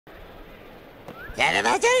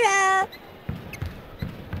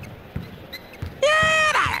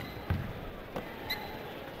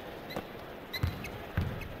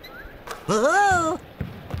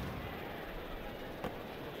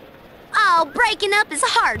Oh, breaking up is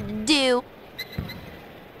hard to do.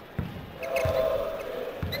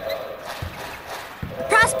 The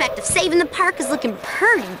prospect of saving the park is looking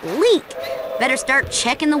pretty bleak. Better start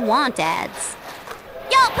checking the want ads.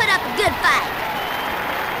 Y'all put up a good fight.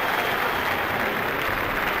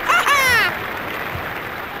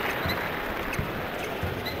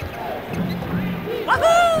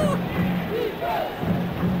 Woohoo!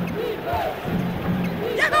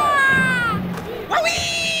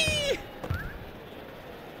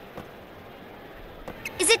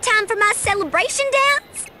 Is it time for my celebration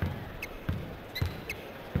dance?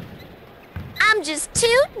 I'm just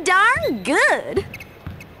too darn good.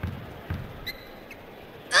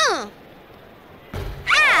 Ow!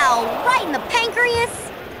 Right in the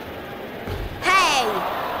pancreas. Hey!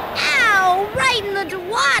 Ow! Right in the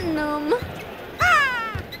duodenum.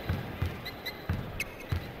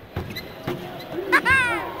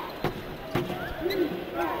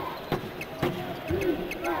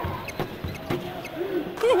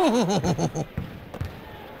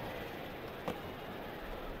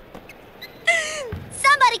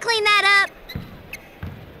 Somebody clean that up.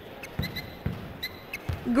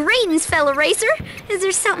 Greetings, fellow racer. Is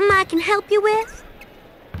there something I can help you with?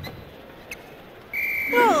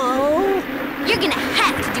 Oh, you're gonna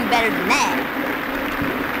have to do better than that.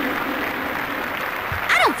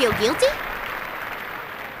 I don't feel guilty.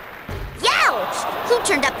 Youch! Who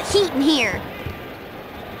turned up the heat in here?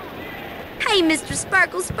 Hey, Mr.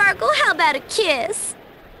 Sparkle Sparkle, how about a kiss?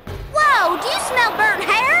 Whoa, do you smell burnt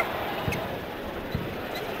hair?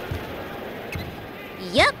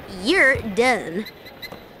 Yup, you're done.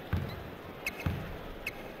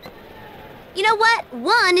 You know what?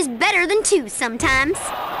 One is better than two sometimes.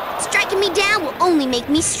 Striking me down will only make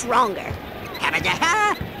me stronger.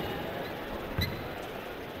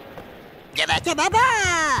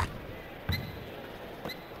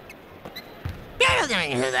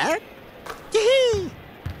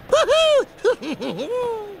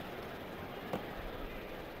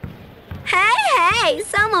 Hey,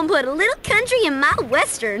 someone put a little country in my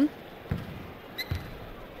western.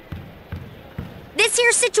 This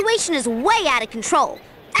here situation is way out of control.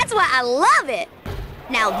 That's why I love it.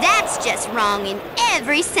 Now that's just wrong in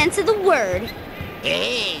every sense of the word.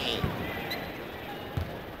 Hey.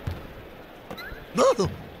 Woo!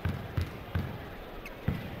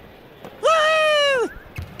 Woo!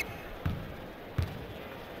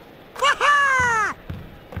 Waha!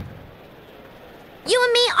 You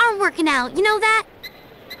and me aren't working out, you know that?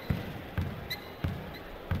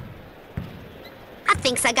 I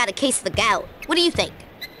thinks I got a case of the gout. What do you think?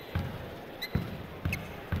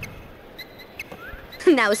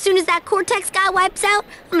 Now, as soon as that Cortex guy wipes out,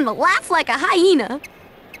 I'm gonna laugh like a hyena.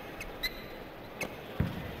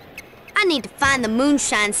 I need to find the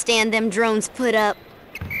moonshine stand them drones put up.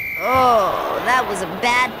 Oh, that was a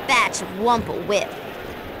bad batch of Wumpa Whip.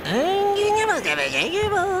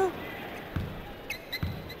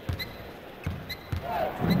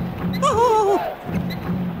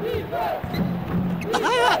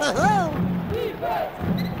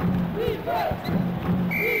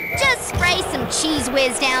 Just spray some cheese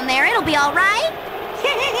whiz down there. It'll be all right.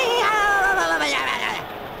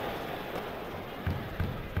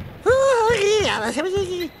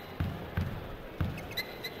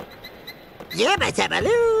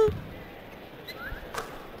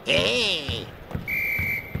 Hey.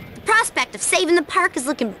 The prospect of saving the park is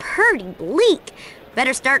looking pretty bleak.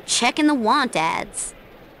 Better start checking the want ads.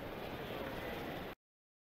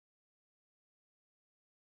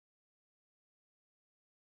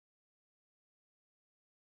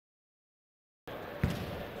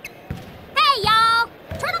 Hey, y'all!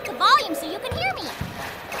 Turn up the volume so you can hear me.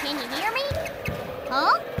 Can you hear me?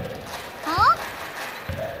 Huh? Huh?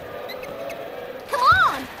 Come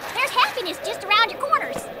on! There's happiness just around your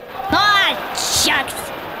corners. Ah, shucks!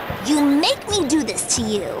 You make me do this to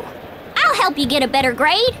you. I'll help you get a better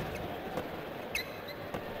grade.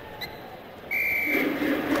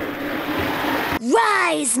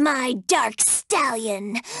 Rise, my dark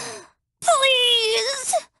stallion.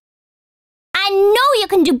 Please! I know you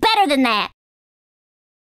can do better than that.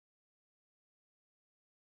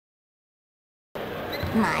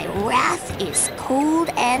 My wrath is cold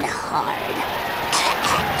and hard.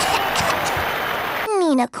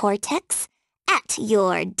 Nina Cortex, at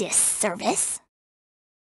your disservice.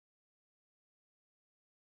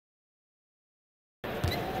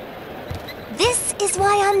 This is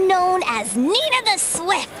why I'm known as Nina the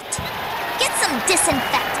Swift. Get some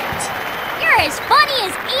disinfectant. You're as funny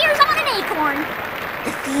as ears on an acorn.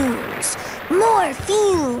 The fumes. More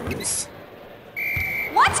fumes.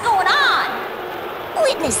 What's going on?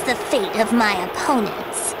 Witness the fate of my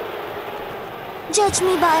opponents. Judge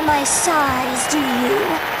me by my size, do you?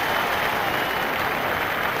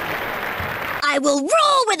 I will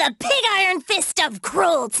rule with a pig iron fist of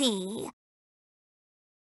cruelty.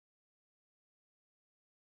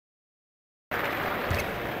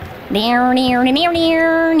 Near, near, near,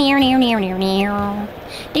 near, near, near, near, near, near.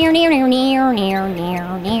 Near, near, near, near, near,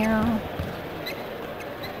 near, near.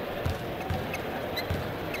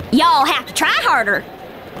 Y'all have to try harder.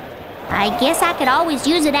 I guess I could always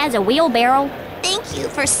use it as a wheelbarrow. Thank you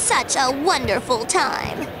for such a wonderful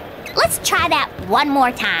time. Let's try that one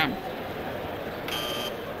more time.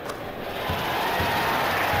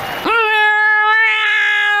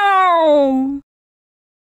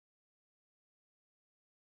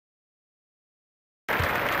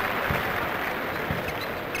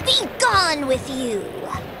 Be gone with you.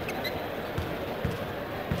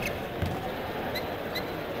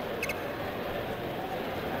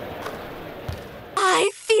 I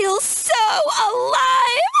feel so alive!